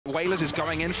Whalers is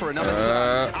going in for another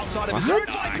outside of his own.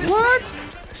 What?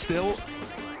 Still,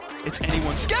 it's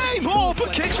anyone's game. Oh,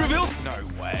 but Kicks reveals. No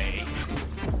way.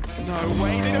 No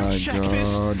way. They don't check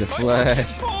this. The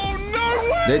flash. Oh,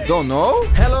 no way. They don't know?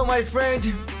 Hello my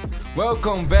friend,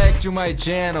 welcome back to my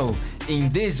channel. In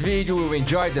this video we'll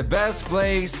enjoy the best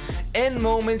plays and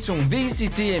moments on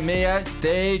VCT EMEA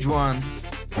Stage 1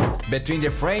 between the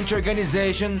French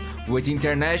organization with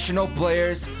international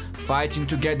players fighting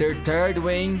to get their third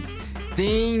win,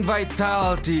 Team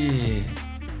Vitality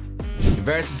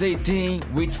versus a team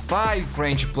with 5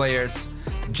 French players,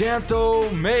 Gentle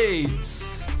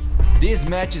Mates. This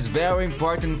match is very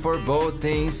important for both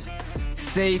teams.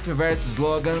 Safe versus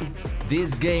Logan.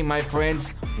 This game, my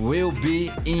friends, will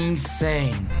be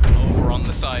insane. Over on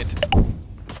the side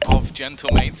of Gentle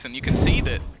Mates, and you can see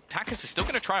that Takas is still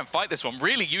going to try and fight this one,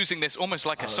 really using this almost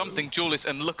like a something duelist.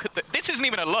 And look at this isn't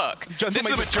even a lurk. This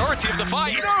is the majority of the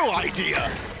fight. No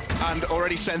idea. And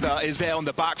already Sender is there on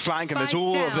the back flank, and there's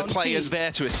all of the players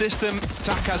there to assist him.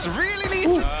 Takas really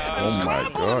needs to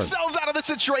scramble themselves out of the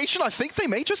situation. I think they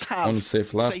may just have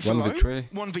unsafe left, 1v3.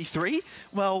 1v3.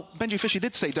 Well, Benji Fisher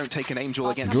did say don't take an aim duel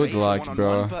against Good luck,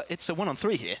 bro. But it's a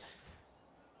 1-on-3 here.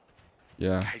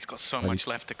 Yeah. He's got so much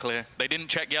left to clear. They didn't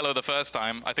check yellow the first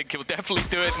time. I think he'll definitely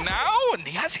do it now, and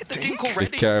he has hit the dink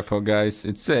already. Be careful, guys.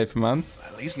 It's safe, man.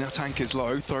 At least now tank is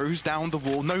low, throws down the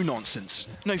wall. No nonsense.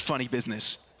 No funny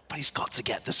business. But he's got to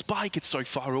get the spike. It's so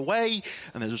far away.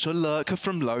 And there's also a lurker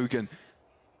from Logan.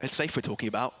 It's safe we're talking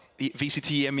about.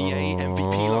 VCT EMEA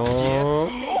MVP last year.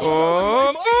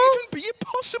 It might even be a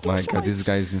possible My fight. God, this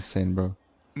guy is insane, bro.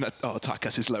 Oh,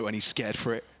 Takas is low and he's scared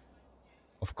for it.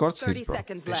 Of course he's, bro.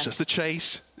 It's just a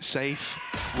chase. Safe.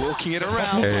 Walking it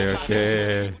around.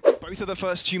 Okay. Both of the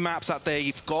first 2 maps that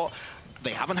they've got,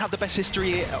 they haven't had the best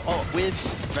history with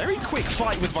very quick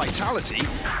fight with Vitality.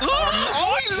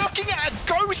 Are we looking at a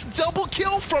ghost double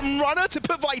kill from Runner to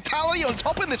put Vitality on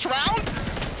top in this round?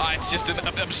 It's just an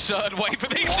absurd way for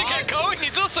things to get going.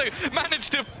 He's also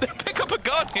managed to pick up a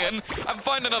Guardian and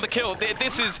find another kill.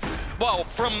 This is, well,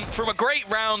 from a great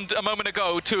round a moment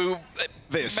ago to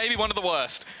this, maybe one of the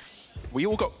worst. We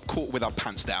all got caught with our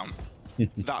pants down.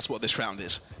 That's what this round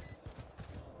is.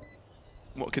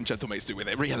 What can Gentle Mates do with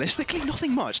it? Realistically,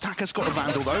 nothing much. Takas got a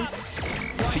Vandal, though.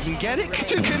 If he can get it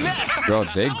to connect. Bro,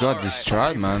 they got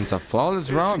destroyed, man. It's a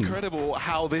flawless round. It's incredible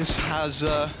how this has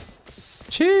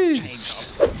changed.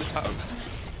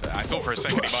 I thought for a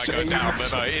second he might go down,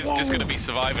 but no, it's just going to be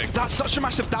surviving. That's such a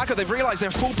massive dagger. They've realized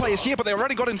they're full players here, but they've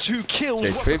already gotten 2 kills.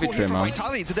 They What's the call here from man.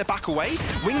 Vitality? Did they back away?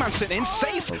 Wingman sitting in,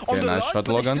 safe on the nice lurk, shot,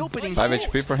 but Logan. still bidding 5 forward.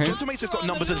 HP for him. Gentle Mates have got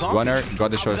numbers advantage. Runner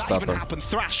got the How did that even showstopper. happen?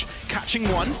 Thrash catching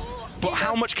one, but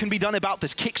how much can be done about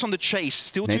this? Kicks on the chase.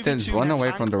 Still Nathan's 2v2 run now, away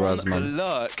tank from the on Razman.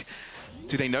 lurk.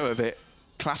 Do they know of it?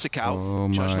 Classic out. Oh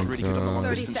Judge my not really good on the long God.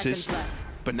 distances.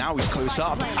 But now he's close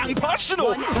up. And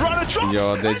personal! Runner drops!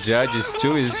 Yo, the and judge is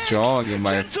too strong,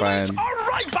 my friend. All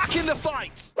right, back in the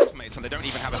fight! And they don't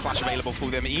even have a flash available for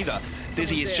them either.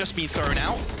 Dizzy has just been thrown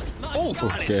out. Oh,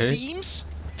 and it seems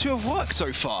to have worked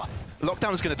so far.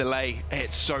 Lockdown is going to delay.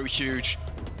 It's so huge.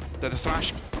 The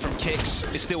flash from Kicks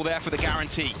is still there for the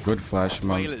guarantee. Good flash,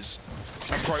 man. Whalers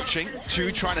approaching,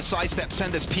 2 trying to sidestep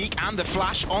Sender's peak, and the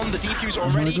flash on the defuse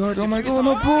already. Oh my God,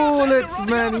 no bullets,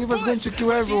 man. He was going to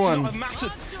kill everyone.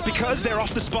 Because they're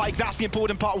off the spike, that's the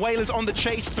important part. Whalers on the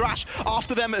chase, Thrash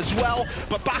after them as well,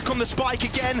 but back on the spike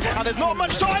again, and there's not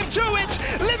much time to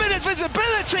it. Limited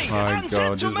visibility. My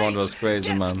God, this one was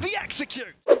crazy, man. The execute.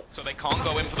 So they can't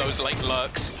go in for those late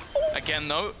lurks. Again,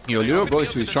 though. Yo, Leo Bro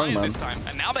is too strong, man.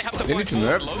 And now they have to They need to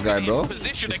nerf this guy, bro. He's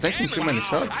He's taking too many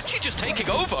shots. Actually just taking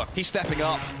over. He's stepping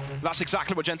up. That's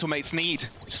exactly what Gentle Mates need.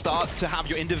 Start to have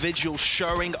your individuals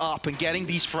showing up and getting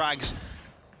these frags.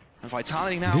 And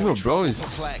Vitality now Leo Bro is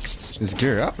perplexed. It's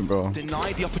gear up, bro.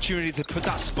 Denied the opportunity to put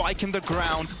that spike in the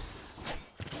ground.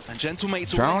 And Gentle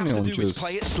Mates, all Drowning they have on to do is juice.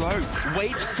 play it slow.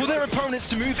 Wait for their opponents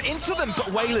to move into them, but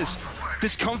Whalers,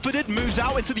 discomforted, moves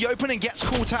out into the open and gets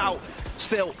caught out.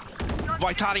 Still,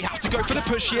 Vitality have to go for the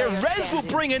push here. Rez will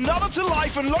bring another to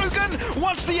life, and Logan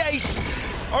wants the ace.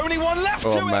 Only one left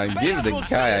to it. Man, give the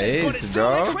guy an ace, but it's still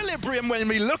bro. equilibrium when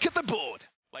we look at the board.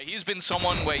 Like, he's been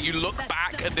someone where you look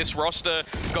back at this roster,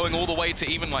 going all the way to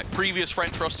even like previous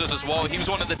French rosters as well. He was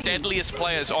one of the deadliest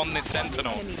players on this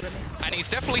Sentinel. And he's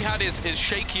definitely had his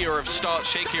shakier of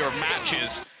starts, shakier of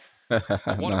matches.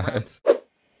 Nice.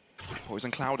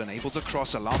 Poison Cloud unable to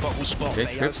cross, alarm bot will spot.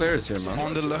 Okay, 3 players here, man.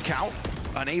 On the lookout,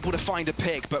 unable to find a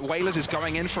pick, but Whalers is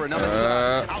going in for another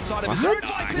outside of his own.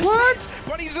 What?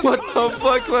 What the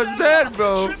fuck was that,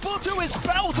 bro? Triple to his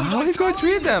belt. How he got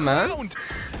 3 there, man?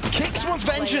 Kicks wants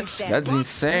vengeance. That's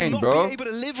insane, bro.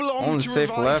 Only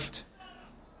safe left.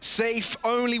 Safe,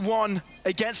 only one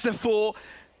against the 4.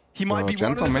 He might be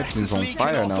one of the best this league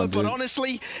can offer, but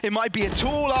honestly, it might be a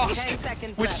tall ask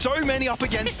with so many up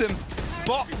against him.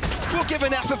 But we'll give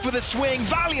an effort for the swing.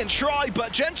 Valiant try,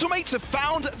 but Gentlemates have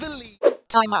found the lead.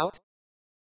 Timeout.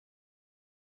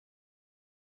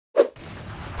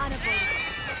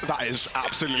 That is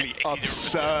absolutely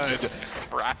absurd.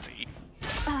 Bratty.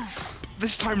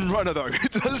 This time Runner, though,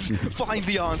 does find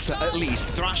the answer at least.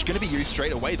 Thrash going to be used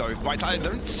straight away, though. VIT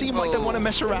don't seem like they want to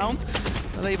mess around.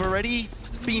 They've already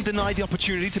been denied the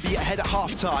opportunity to be ahead at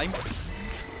half-time.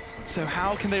 So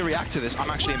how can they react to this? I'm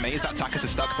actually amazed that Takas is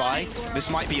stuck by. This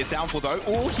might be his downfall, though,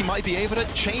 or he might be able to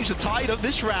change the tide of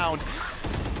this round.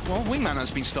 Well, Wingman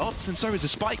has been stopped, and so is the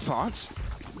Spike Plant.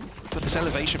 But this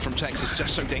elevation from Tex is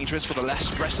just so dangerous for the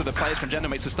rest of the players from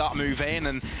Gentlemates to start moving,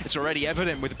 and it's already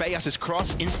evident with Bayas's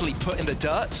cross instantly put in the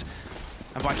dirt.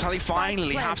 And Vitality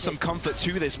finally have some comfort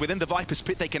to this. Within the Viper's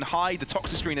pit, they can hide the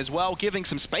toxic screen as well, giving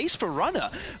some space for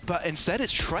Runner. But instead,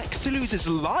 it's Trex to lose his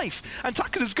life. And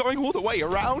Takas is going all the way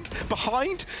around,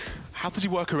 behind. How does he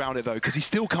work around it, though? Because he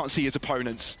still can't see his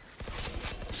opponents.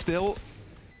 Still,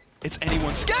 it's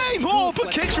anyone's game. Oh,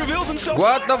 but Kicks reveals himself.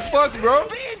 What the fuck, bro?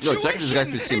 Yo, check this guy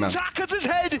PC, man. Takas'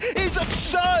 head is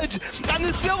absurd. And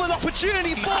there's still an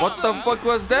opportunity for... What the fuck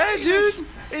was that, dude?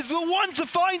 Is the one to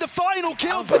find the final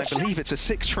kill, but I believe it's a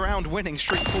 6th-round winning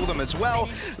streak for them as well.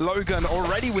 Logan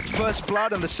already with first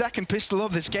blood and the second pistol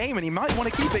of this game, and he might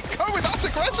want to keep it going. That's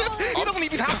aggressive. He doesn't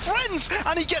even have friends,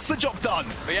 and he gets the job done.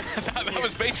 But yeah, that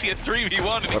was basically a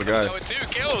 3v1, and he comes out with 2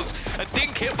 kills. A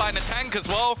dink hit by Natank as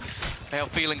well. They are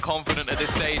feeling confident at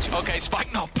this stage. Okay,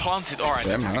 Spike not planted. All right,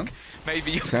 damn, man.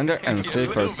 Maybe Sander and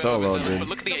Safe are solo, dude. But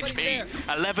look at the HP.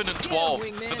 11 and 12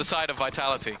 for the side of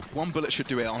Vitality. One bullet should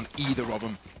do it on either of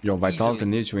them. Yo, Vitality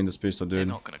needs to win this pistol, dude. They're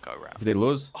not going to go around. If they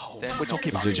lose, we're talking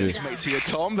about GG. Here,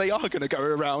 Tom. They are going to go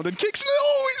around, and Kicks.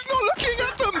 Oh, he's not looking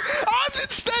at them. And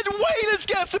instead, Wailers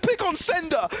gets to pick on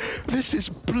Sender. This is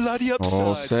bloody absurd.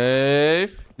 Oh,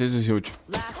 Safe. This is huge.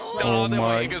 Oh, they're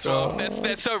waiting as well.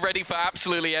 They're so ready for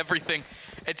absolutely everything.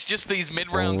 It's just these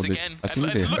mid-rounds again. And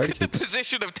look at the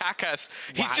position of Takas.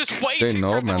 He's just waiting. They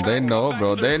know, man. They know,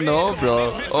 bro. They know,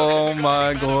 bro. Oh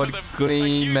my god.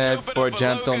 Green map for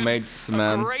Gentlemates,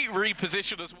 man. Great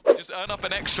reposition as well. Just earn up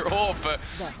an extra orb, but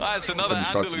that's another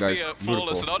Andalusia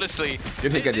flawless. And honestly,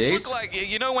 this looks like,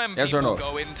 you know when people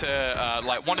go into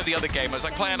like one of the other gamers,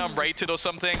 like playing Unrated or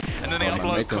something, and then they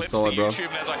upload clips to YouTube,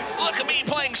 and it's like, look at me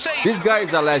playing Safe. This guy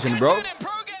is a legend, bro.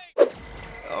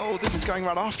 Oh, this is going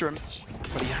right after him.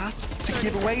 But he had to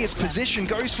give away his position,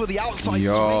 goes for the outside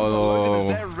swing.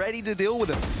 They're ready to deal with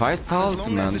him.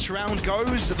 Vitality, man. This round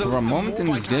goes, for a moment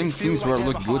in this game, things were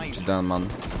looking good to them, man.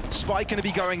 Spike going to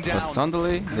be going down. But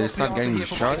suddenly, they start getting the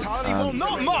shot. Well,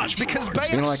 not much, because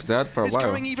Bayas been like that for a while.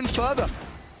 Going even further.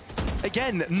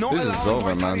 Again, not this is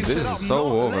over, man. This is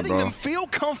so over, bro. Them feel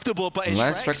comfortable, but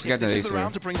unless Trex get this is the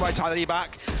round to bring Vitality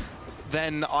back,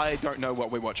 then I don't know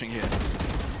what we're watching here.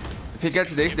 If he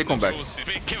gets this, they come back.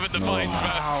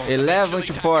 Wow. 11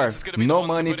 to 4. No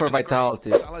money for Vitality.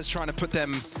 Salah's trying to put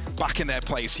them back in their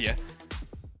place here.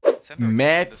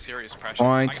 Match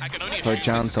point for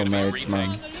Gentlemates,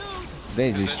 man.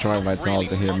 They destroy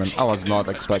Vitality here, man. I was not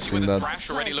expecting that.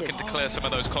 Thrash already looking to clear some of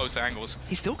those close angles.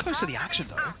 He's still close to the action,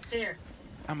 though.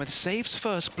 And with Save's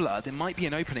first blood, there might be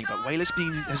an opening, but Wailers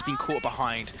has been caught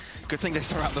behind. Good thing they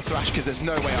throw out the Thrash, because there's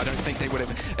no way I don't think they would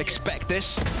have expect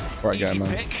this. Right, easy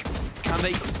man. pick. Can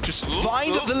they just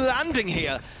find the landing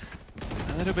here?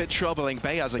 A little bit troubling.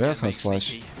 Bayaz again makes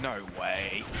sneaky. No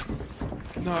way.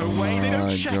 No way. They don't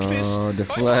check this. The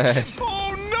flash.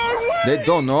 Oh, no way. They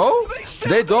don't know?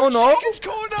 They don't know?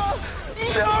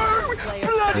 No!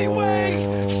 Bloody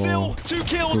way! Still 2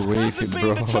 kills. Crazy,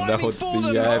 bro. That would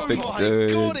be epic,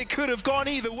 dude. God, it could have gone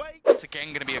either way. It's again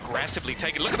going to be aggressively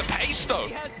taken. Look at the pace, though.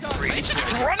 They're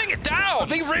just running it down.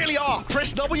 They really are.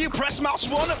 Press W, press mouse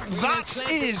 1. That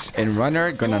is. And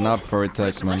Runner gonna knock for a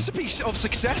tech, man. Recipe of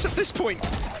success at this point.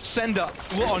 Sender,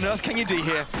 what on earth can you do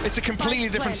here? It's a completely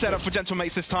different setup for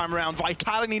Gentlemates this time around.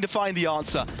 Vitality need to find the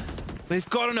answer. They've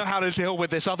got to know how to deal with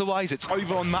this, otherwise it's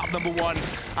over on map number 1,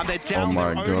 and they're down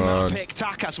their own map pick.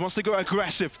 Takas wants to go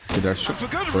aggressive. And for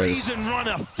good reason,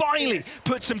 Runner finally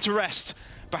puts him to rest.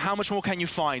 But how much more can you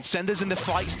find? Sender's in the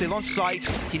fight, still on site.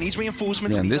 He needs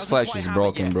reinforcements. Man, this flash is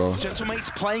broken, bro.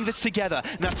 Gentlemates playing this together.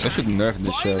 Now, they should nerf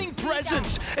this shit.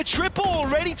 Presence. A triple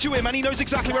already to him, and he knows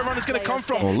exactly where Runner's going to come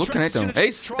from. Oh, look at him.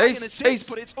 Ace, ace, ace.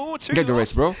 Get the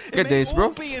race, bro. Get the ace,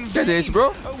 bro. Get the ace, bro.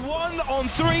 A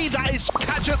 1-on-3, that is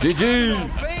just GG.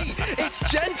 It's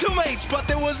Gentlemates, but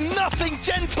there was nothing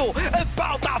gentle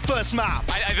about that first map.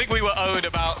 I think we were owed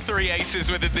about 3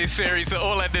 aces within this series that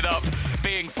all ended up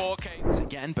being 4K.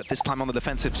 Again, but this time on the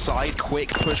defensive side. Quick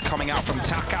push coming out from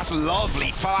Takas.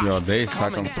 Lovely fire. Yo, they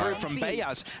stuck coming on fire. through from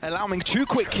Beyaz, allowing 2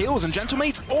 quick kills, and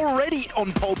Gentlemate's already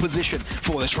on pole position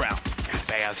for this round.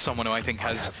 Beyaz, someone who I think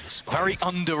has very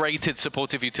underrated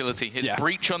supportive utility. His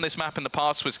breach on this map in the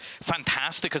past was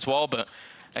fantastic as well, but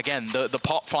again, the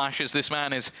pot flashes, this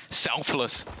man is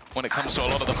selfless when it comes to a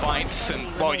lot of the fights, and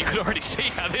well, you could already see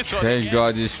how this one They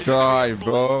got destroyed,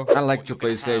 bro. I like to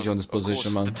play Sage on this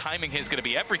position, man. The timing here is going to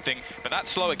be everything, but that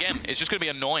slow again, it's just going to be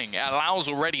annoying. It allows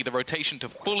already the rotation to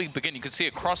fully begin. You can see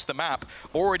across the map,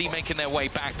 already making their way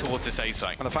back towards this A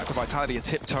site. And the fact that Vitality are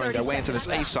tiptoeing their way into this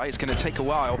A site, it's going to take a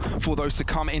while for those to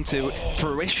come into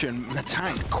fruition. The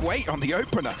tank, Quake on the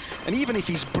opener, and even if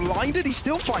he's blinded, he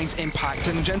still finds impact,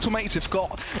 and Gentlemates have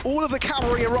got all of the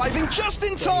cavalry arriving just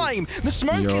in time. The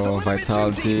smoke is a little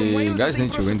Vitality. bit too deep. You guys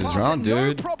need to win this round,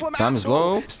 dude. Time is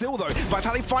low. Still though,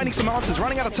 Vitality finding some answers,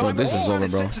 running out of time. Bro, this is over,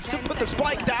 bro. To put the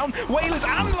spike down. Wailers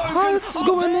and Logan What's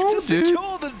going on, to dude?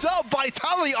 secure the dub.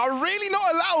 Vitality are really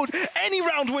not allowed any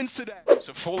round wins today.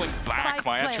 So falling back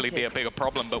might actually be a bigger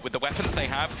problem, but with the weapons they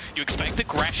have, you expect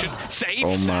aggression, save.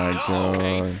 Oh my god.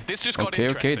 Okay. This just got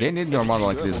Okay, they need a run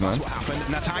like this, man.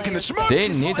 They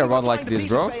need a run like this,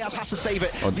 bro. Has to save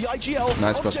it. Oh, The IGL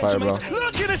nice crossfire, bro.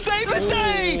 looking to save the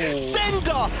day.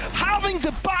 Sender having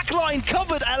the backline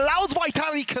covered allows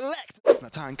Vitality collect.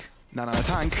 Tank. No,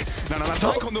 tank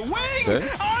on the wing, Okay.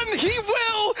 and he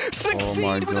will succeed Oh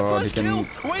my with the god, first he kill.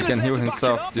 can heal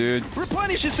himself, dude.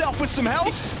 Replenish yourself with some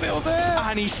health. Still there.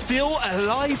 And he's still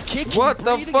alive, kicking. What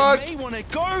the breathing, fuck? and may want to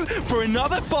go for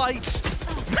another fight.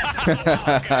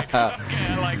 Okay,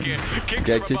 I like it. Kicks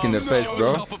Get from kick in the above, face, no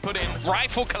bro. stopper put in.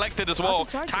 Rifle collected as well.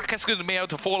 Takas going to be able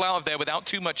to fall out of there without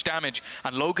too much damage,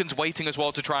 and Logan's waiting as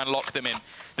well to try and lock them in.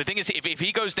 The thing is, if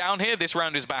he goes down here, this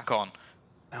round is back on.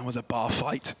 That was a bar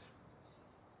fight.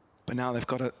 But now they've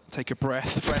got to take a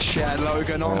breath. Fresh air,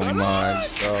 Logan on Oh the my leg.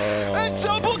 god. A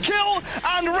double kill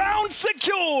and round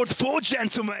secured for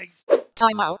Gentlemates.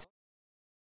 Timeout.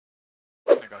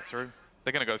 They're going to go through.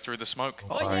 They're going to go through the smoke.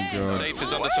 Oh my god. Safe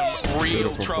is under some real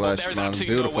Beautiful trouble. flash, There's man.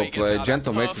 absolutely no Beautiful way he gets play. out of that.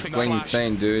 Gentlemates is Perfect playing flash.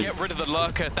 insane, dude. Get rid of the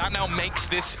lurker. That now makes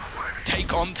this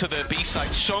take onto the B side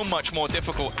so much more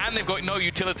difficult, and they've got no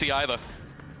utility either.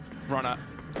 Runner,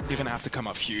 you're going to have to come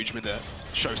up huge with the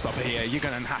showstopper here. You're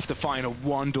going to have to find a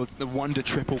wonder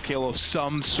triple kill of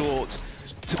some sort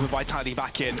to put Vitality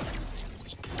back in.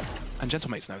 And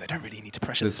Gentlemates know they don't really need to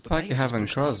pressure The this. spike you haven't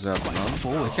crossed up,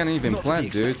 man. They can't even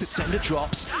plant, dude. Sender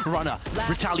drops. Runner,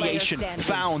 retaliation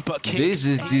found, but kick. This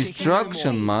is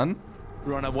destruction, man.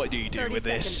 Runner, what do you do with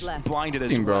this? seconds left. Blinded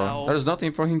as Nothing, bro. well. There's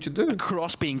nothing for him to do.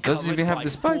 Cross being Doesn't covered even have by the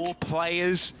spike. 4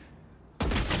 players.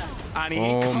 And he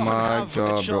Oh can't my have a god,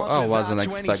 bro. chance I with wasn't that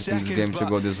 20 expecting this game to seconds,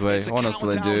 go this but way. it's a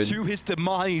Honestly, countdown dude. to his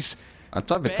demise. I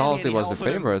thought Vitality was the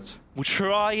Barely favorite. We'll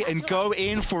try and go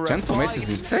in for a Gentlemates fight. is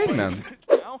insane, man.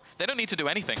 Now, they don't need to do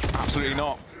anything. Absolutely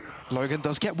not. Logan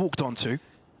does get walked onto.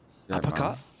 Yeah,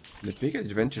 Uppercut. man. The big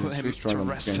advantage Put is him too strong to on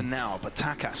rest this for game. now, but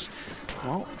Takas,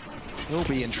 well, he'll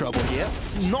be in trouble here.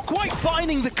 Not quite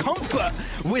finding the comfort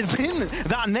within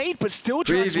that nade, but still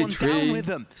drags one down with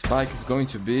them. 3v3. Spike is going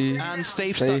to be And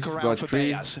Safe safe. stuck around Got for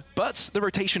 3. Beyaz. But the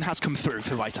rotation has come through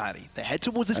for Vitality. They head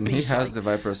towards this And B he side, has the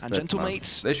Viper's and pet, man.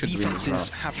 Gentlemates' They should win this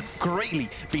defenses round. have greatly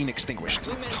been extinguished.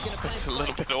 It's a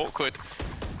little bit awkward.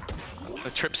 The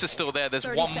trips are still there. There's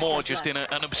 30 one more seconds just in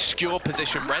left. an obscure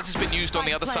position. Rez has been used on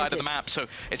the other side of the Planted. map, so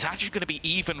it's actually going to be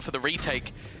even for the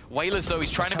retake. Wailers, though, he's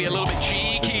trying to be a little bit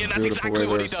cheeky, and that's beautiful, exactly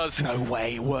what he Wailers. does. No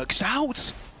way it works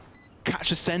out.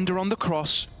 Catch a sender on the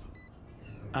cross.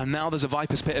 And now there's a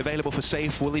Viper's Pit available for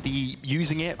Safe. Will he be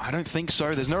using it? I don't think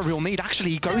so. There's no real need. Actually,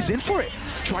 he goes in for it.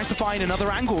 Tries to find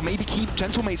another angle. Maybe keep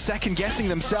Gentlemates second guessing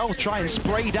themselves. Try and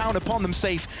spray down upon them.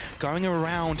 Safe going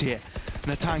around here.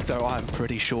 And the tank, though, I'm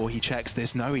pretty sure he checks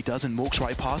this. No, he doesn't. Walks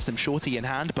right past him, shorty in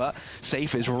hand, but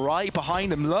Safe is right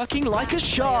behind him, lurking like a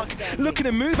shark, looking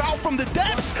to move out from the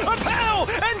depths of hell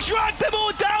and drag them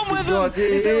all down with them. God,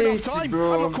 Is there enough easy, time?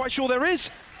 bro. I'm not quite sure there is.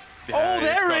 Yeah, Oh, it's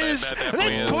there got it. is! There definitely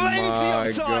There's is. plenty My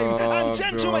of time, and God,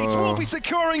 Gentlemates bro. will be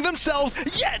securing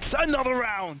themselves yet another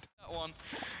round. That one.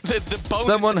 The bonus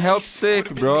Someone help ace Safe, would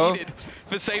have been bro. needed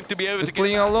for Safe to be able He's to get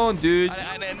playing that. alone, dude.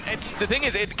 And it's, the thing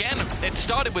is, it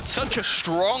started with such a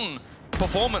strong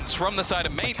performance from the side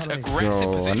of Mates. Aggressive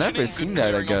Yo, I positioning. never good seen that,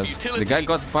 I clearing of guess. utility. The guy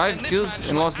got 5 And this kills match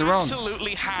and lost the round.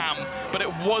 Absolutely ham, but it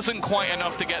wasn't quite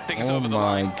enough to get things Oh over the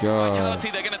my line. God. Vitality,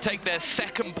 they're going to take their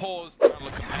second pause.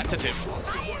 Look competitive.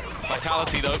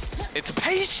 Vitality though, it's a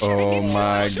pace change. Oh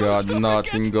my god,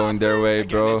 nothing going their way,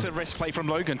 bro. It's a risk play from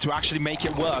Logan to actually make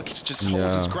it work. It just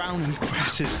holds his ground and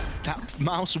presses that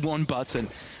mouse one button.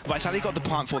 Vitality got the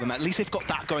plant for them. At least they've got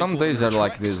that going. Some days are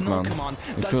like this, man.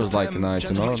 It feels like night,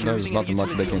 you know? There's not much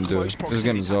they can do. This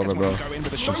game is over, bro.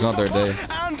 It's not their day.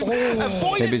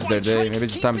 Maybe it's their day. Maybe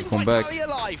it's time to come back.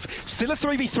 Still a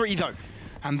 3v3 though.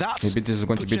 And that's maybe this is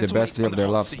going to be the best day of their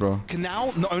lives, bro.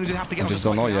 Now, not only do they have to get I just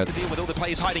don't know yet. To deal with all the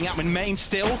players hiding out in main,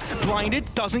 still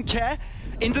blinded, doesn't care.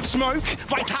 Into the smoke,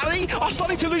 Vitality are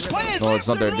starting to lose players. No, it's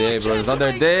not their day, bro. It's not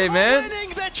their day, man.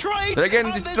 They're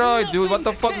getting destroyed, dude. What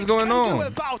the fuck is going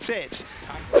on?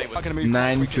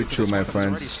 9-2, my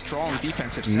friends.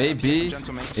 Maybe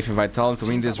if Vitality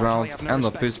win this round and a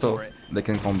pistol, they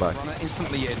can come back.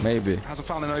 Maybe. Do I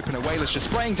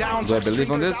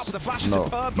believe on this? No,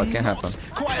 but can happen.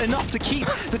 Quite enough to keep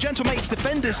the Gentlemates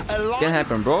defenders alive. Can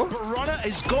happen, bro. Runner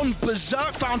has gone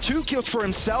berserk, found 2 kills for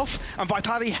himself, and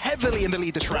Vitality heavily in the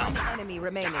lead this round.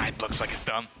 It looks like it's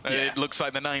done. Yeah. It looks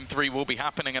like the 9-3 will be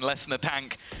happening unless the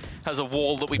tank has a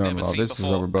wall that we've never seen this before.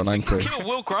 Is over, bro. 9-3. Kill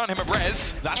will grant him a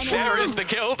res. There is the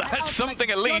kill. That's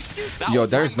something at least. Yo,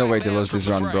 there's no way they lose this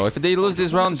round, bro. If they lose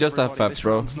this round, just FF,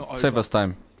 bro. Save us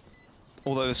time.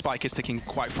 Although the spike is ticking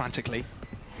quite frantically.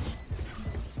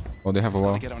 Oh, they have a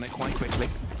wall. Get on it quite quickly.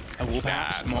 A wall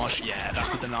perhaps. Marsh. Yeah, that's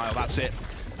the denial. That's it.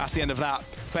 That's the end of that.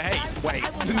 But hey, wait.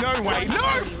 No way.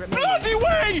 No! Bloody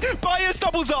way! Bias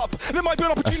doubles up. There might be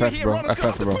an opportunity here.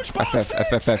 FF, bro. FF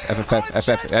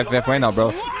right now,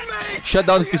 bro. Shut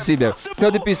down the PC there.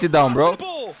 Shut the PC down, bro.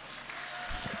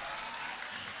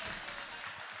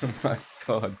 Oh my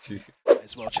god, dude.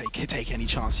 As well, take any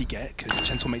chance you get, because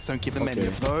Gentlemates don't give them many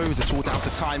of those. It's all down to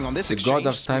timing on this exchange. The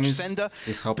god of time is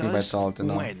helping Vitality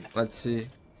now. Let's see.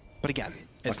 But again,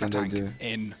 it's the tank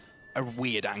in a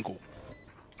weird angle.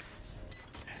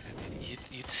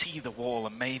 You'd see the wall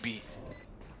and maybe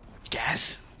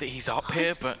guess that he's up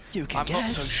here, but I'm not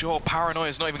so sure.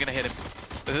 Paranoia's not even going to hit him.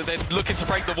 They're looking to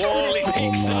break the wall.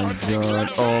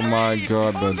 Oh my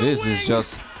god, bro. This is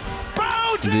just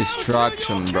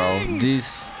distraction, bro.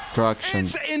 Distraction.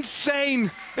 It's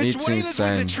insane. It's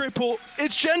insane. With the triple.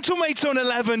 It's Gentlemates on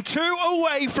 11, 2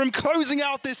 away from closing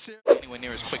out this series. Anywhere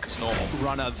near as quick as normal.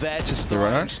 Runner there to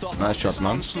stop. Nice shot,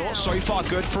 man. So far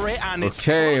good for it, and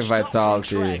okay,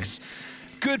 Vitality.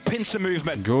 Good pincer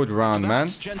movement. Good round, man.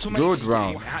 Good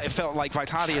round. It felt like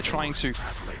Vitality are trying to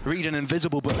read an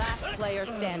invisible book.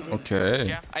 Okay.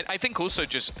 Yeah, I think also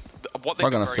just what they're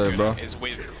very good at is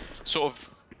with sort of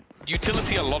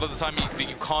utility. A lot of the time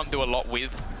you can't do a lot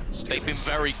with. They've been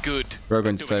very good. We're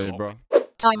going to save it, bro.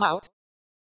 Timeout.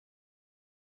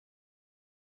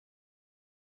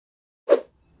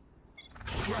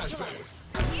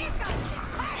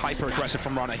 Hyper aggressive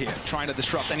from Runner here, trying to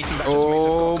disrupt anything that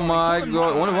oh my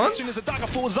god, only once? As soon as the dagger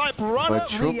falls up, Runner but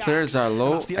 2 players are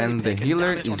low and the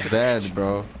healer is dead,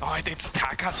 bro. Oh, it's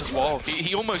Takas as well.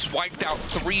 He almost wiped out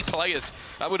 3 players.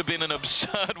 That would have been an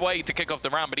absurd way to kick off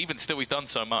the round, but even still, he's done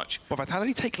so much. Well,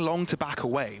 Vitality take long to back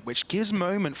away, which gives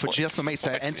moment for Gentlemates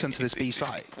to enter into this B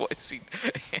side. What is he?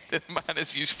 The man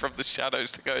is used from the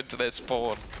shadows to go into their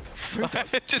spawn.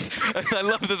 I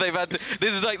love that they've had.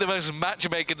 This is like the most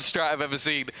matchmaking strat I've ever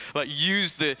seen. Like,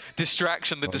 use the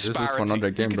distraction, the disparity. This is for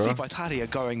another game, bro. You can see Vitality are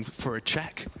going for a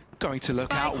check, going to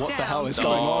look out what the hell is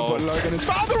going on, but Logan has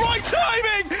found the right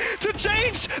timing to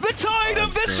change the tide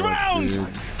of this round. Dude.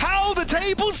 How the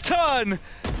tables turn.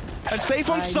 And safe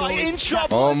on site in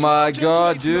trouble. Oh my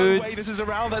god, dude. No way this is a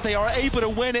round that they are able to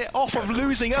win it off of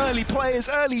losing early players,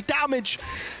 early damage.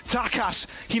 Takas,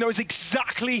 he knows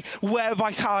exactly where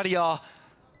Vitality are.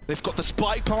 They've got the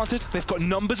spike planted, they've got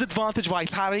numbers advantage.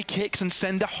 Vitality kicks and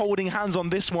Sender holding hands on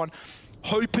this one,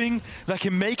 hoping they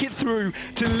can make it through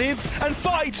to live and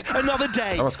fight another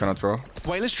day. That was kind of troll.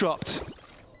 Whale is dropped.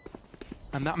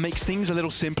 And that makes things a little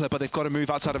simpler, but they've got to move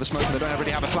outside of a smoke and they don't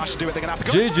really have a flash to do it. They're going to have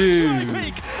to go GG.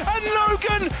 And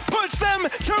Logan puts them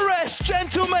to rest.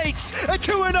 Gentlemates, a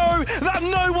 2-0 that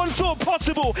no one thought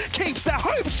possible, keeps their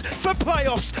hopes for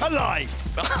playoffs alive.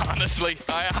 Honestly,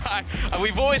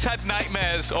 we've always had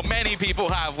nightmares, or many people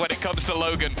have, when it comes to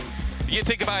Logan. You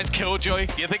think about his Killjoy,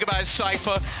 you think about his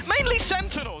Cypher, mainly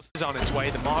Sentinels. On its way,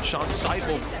 the Marsh on site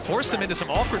will force them into some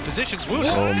awkward positions.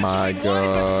 Oh my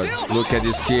god, look at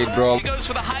this kid, bro. He goes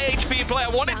for the high HP play. I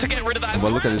wanted to get rid of that.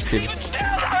 But look at this kid. Even still,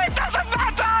 it doesn't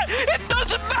matter! It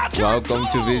doesn't matter! Welcome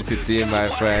to VCT, my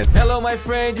friend. Hello, my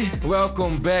friend.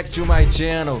 Welcome back to my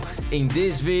channel. In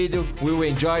this video, we will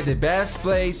enjoy the best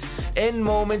plays and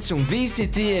moments from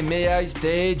VCT EMEA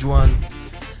Stage 1.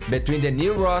 Between the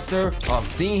new roster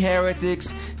of Team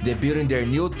Heretics, debuting their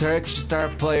new Turkish star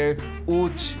player,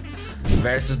 UT,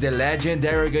 versus the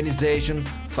legendary organization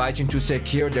fighting to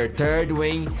secure their third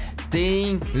win,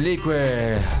 Team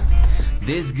Liquid.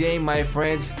 This game, my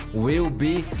friends, will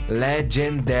be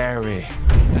legendary.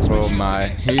 Oh my,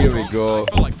 here we go.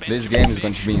 This game is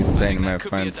going to be insane, my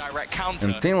friends.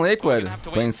 And Team Liquid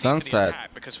playing Sunset.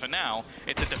 Because for now,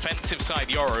 it's a defensive side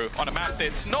Yoru on a map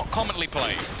that's not commonly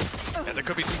played. Yeah, there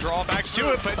could be some drawbacks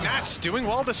to it, but Nats doing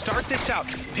well to start this out.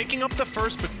 Picking up the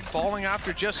first, but falling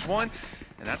after just one.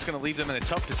 And that's going to leave them in a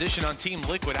tough position on Team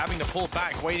Liquid, having to pull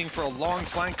back, waiting for a long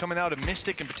flank coming out of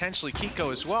Mystic and potentially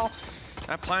Kiko as well.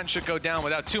 That plant should go down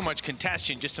without too much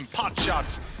contention, just some pot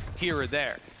shots here or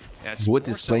there. What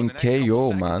is playing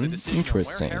KO, man?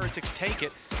 Interesting. Where Heretics take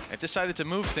it, they've decided to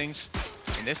move things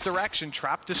in this direction.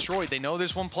 Trap destroyed. They know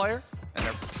there's one player, and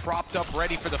they're propped up,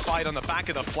 ready for the fight on the back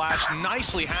of the flash.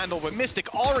 Nicely handled, but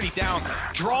Mystic already down,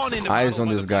 drawn into eyes on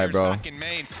this guy, bro.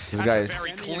 This guy,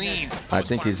 very clean. I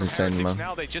think he's insane, man.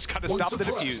 Now they just gotta stop the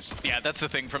defuse. Yeah, that's the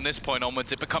thing. From this point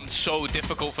onwards, it becomes so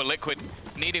difficult for Liquid,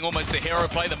 needing almost a hero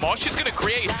play. The Mosh is going to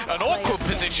create an awkward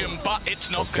position, but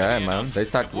it's not good. Okay, man. They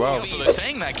start well. So they're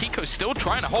saying that Kiko's still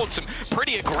trying to hold some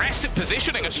pretty aggressive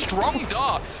positioning, a strong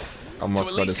dart.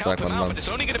 Almost got a second, man. But it's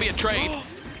only going to be a trade.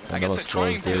 I that guess was they're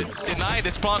trying close, to deny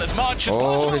this plant as much as Oh,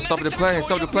 possible. he stopped the plant, he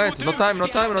stopped the plant. No time, no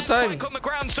time, no time. On the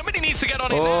ground. Somebody needs to get on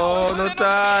it Oh, now. no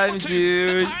time,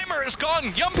 dude. The timer is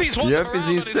gone. Yumpy's won Yep, is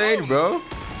insane, bro.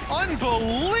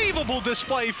 Unbelievable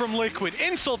display from Liquid.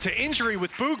 Insult to injury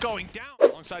with Boo going down.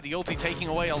 Alongside the ulti taking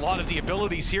away a lot of the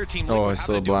abilities here. Team Liquid. Oh, it's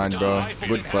so blind, bro.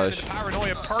 Good flash.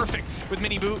 Paranoia perfect with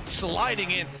Mini Boo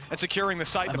sliding in and securing the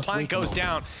site. The plant goes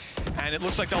down, and it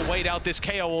looks like they'll wait out this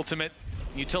KO ultimate.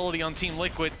 Utility on Team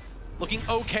Liquid. Looking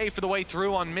okay for the way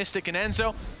through on Mystic and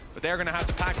Enzo, but they're going to have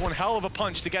to pack one hell of a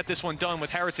punch to get this one done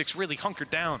with Heretics really hunkered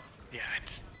down. Yeah,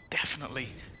 it's definitely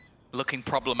looking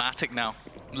problematic now.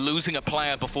 Losing a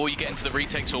player before you get into the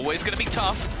retake's always going to be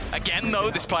tough. Again, though,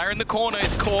 this player in the corner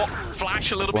is caught.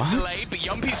 Flash a little bit delayed, but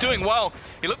Yumpy's doing well.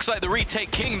 He looks like the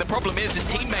retake king. The problem is his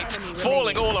teammates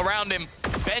falling all around him.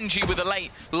 Benji with a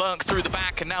late lurk through the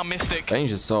back, and now Mystic.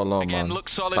 Range is so low, Again, man.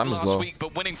 looked solid last week,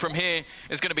 but winning from here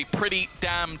is going to be pretty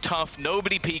damn tough.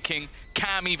 Nobody peeking.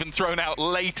 Cam even thrown out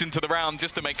late into the round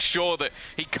just to make sure that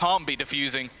he can't be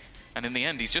defusing. And in the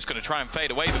end, he's just going to try and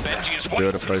fade away, but Benji is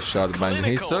beautiful shot, man.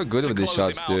 He's so good with these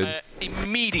shots, dude.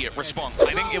 Immediate response.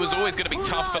 I think it was always going to be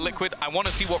tough for Liquid. I want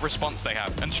to see what response they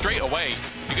have. And straight away,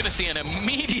 you're going to see an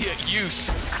immediate use.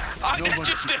 I don't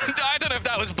know if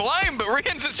that was blind, but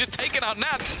Rians has just taken out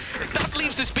Nats. That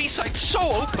leaves this B-side so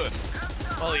open.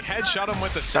 Well, he headshot him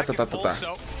with the second pull,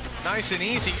 so nice and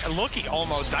easy. Lucky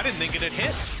almost. I didn't think it had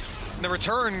hit. The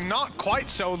return, not quite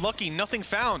so lucky. Nothing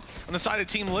found on the side of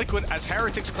Team Liquid as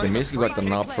Heretics claim. They basically got the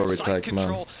knob for retake,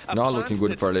 man. Not looking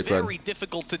good for Liquid. Very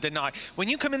difficult to deny. When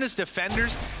you come in as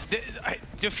defenders,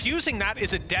 defusing that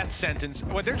is a death sentence.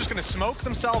 Well, they're just going to smoke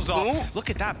themselves off. Look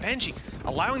at that, Benji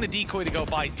allowing the decoy to go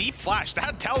by. Deep flash.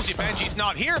 That tells you Benji's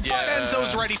not here, but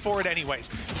Enzo's ready for it anyways.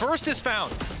 First is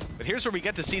found. But here's where we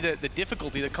get to see the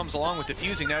difficulty that comes along with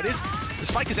diffusing. Now the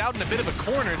spike is out in a bit of a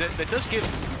corner that does give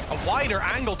a wider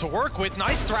angle to work with.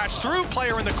 Nice thrash through,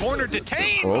 player in the corner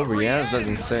detained. Oh, Riaz, that's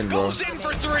insane, bro. Goes in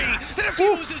for 3. The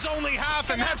defuse is only half,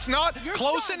 and that's not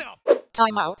close enough.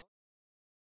 Timeout.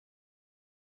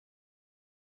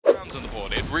 Rounds on the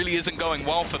board. It really isn't going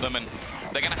well for them, and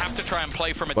they're going to have to try and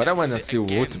play from a But I want to see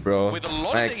Wood, bro.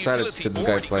 I'm excited to see this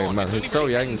guy play, man. He's so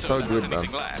young and so good, man.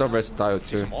 So versatile,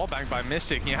 too. All banked by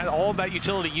Mystic. He had all of that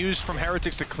utility used from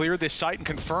Heretics to clear this site and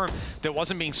confirm that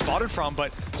wasn't being spotted from,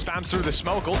 but spams through the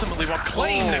smoke. Ultimately, will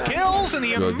claim the kills and the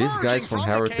Yo, these guys from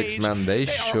Heretics, man, they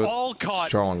shoot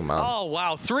strong, man. Oh,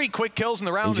 wow. 3 quick kills in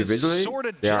the round. Individually,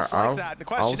 sorted they are just like that. The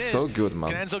question is, so good,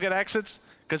 man. Can Enzo get exits?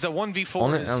 Because the 1v4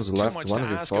 only is Enzo too left, much 1v4. to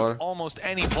ask of almost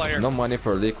any player. No money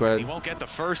for Liquid. He won't get the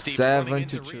first.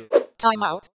 7-2.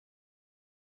 Timeout.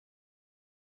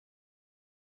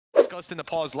 Discussed in the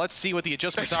pause. Let's see what the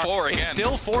adjustments are. It's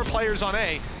still 4 players on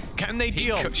A. Can they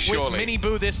deal with Mini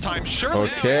Boo this time? Sure.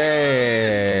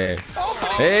 Okay.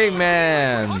 Hey,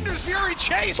 man.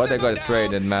 But they got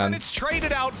traded, man. It's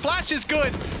traded out. Flash is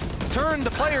good. Turn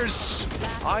the players'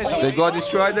 eyes They got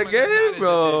destroyed again,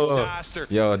 bro.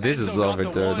 Yo, this is over,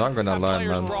 dude. Not gonna lie,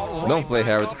 man. Don't play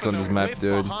Heretics on this map,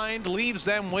 dude. Behind leaves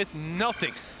them with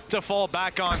nothing to fall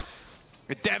back on.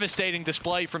 A devastating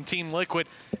display from Team Liquid.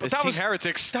 But that was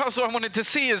Heretics. That was what I wanted to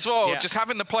see as well. Just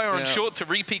having the player on short to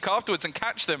re-peek afterwards and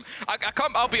catch them. I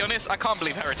can't. I'll be honest. I can't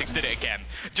believe Heretics did it again.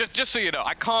 Just so you know,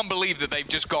 I can't believe that they've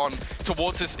just gone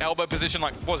towards this elbow position.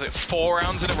 Like, what was it, 4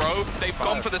 rounds in a row? They've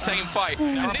gone for the same fight.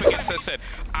 And this, as I said,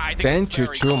 I think.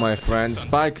 Bench my friend.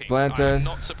 Spike planted.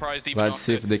 Let's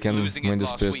see if they can win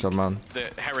this pistol, man.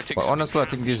 But honestly, I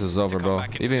think this is over, bro.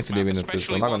 Even if they win the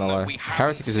pistol, I'm not gonna lie.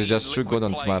 Heretics is just too good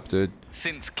on this map, dude.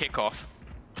 Since kickoff.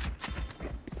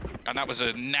 And that was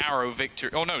a narrow victory.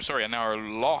 Oh no, sorry, a narrow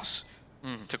loss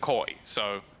to Koi.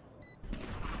 So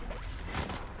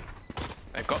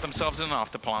they've got themselves an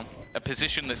after plan, a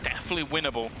position that's definitely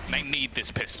winnable. They need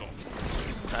this pistol.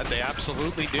 That they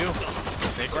absolutely do.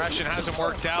 The aggression hasn't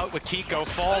worked out with Kiko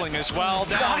falling as well.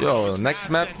 Down. Yo, next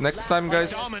map, next time,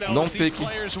 guys, don't pick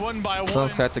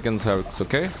Sunset against Heretics,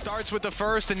 okay? Starts with the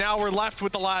first, and now we're left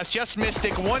with the last. Just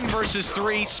Mystic, 1 versus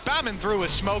 3, spamming through a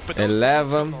smoke. But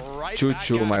 11,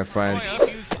 2-2, my friends.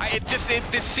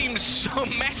 This seems so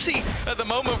messy at the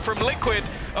moment from Liquid.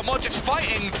 And we're just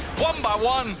fighting one by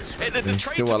one. He's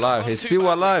still alive. He's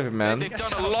still alive, man. They've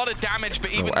done a lot of damage,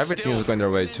 but even everything is going their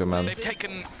way too, man. They've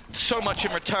taken so much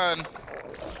in return.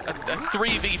 A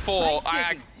 3v4.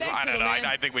 I don't know.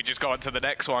 I think we just go on to the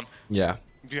next one. Yeah.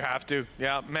 You have to.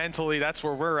 Yeah, mentally, that's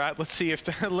where we're at. Let's see if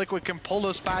the Liquid can pull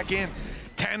us back in.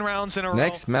 10 rounds in a row.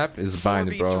 Next map is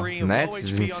Bind, bro. Nets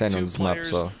is insane on this map,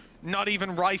 so. Not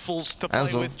even rifles to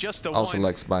play with, just the also one.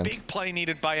 likes Bind. Big play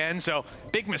needed by Enzo.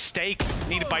 Big mistake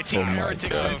needed by Team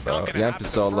Heretics. God, it's not gonna happen.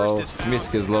 So low.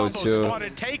 Mystic is low too.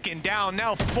 Spotted, taken down.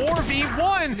 Now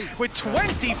 4v1 with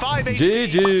 25 HP.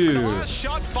 GG. The last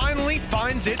shot finally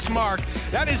finds its mark.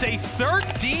 That is a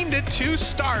 13-2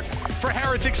 start for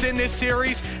Heretics in this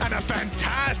series, and a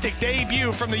fantastic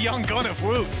debut from the young gun of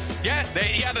Woot. Yeah,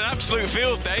 he had an absolute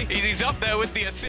field day. He's up there with the assist.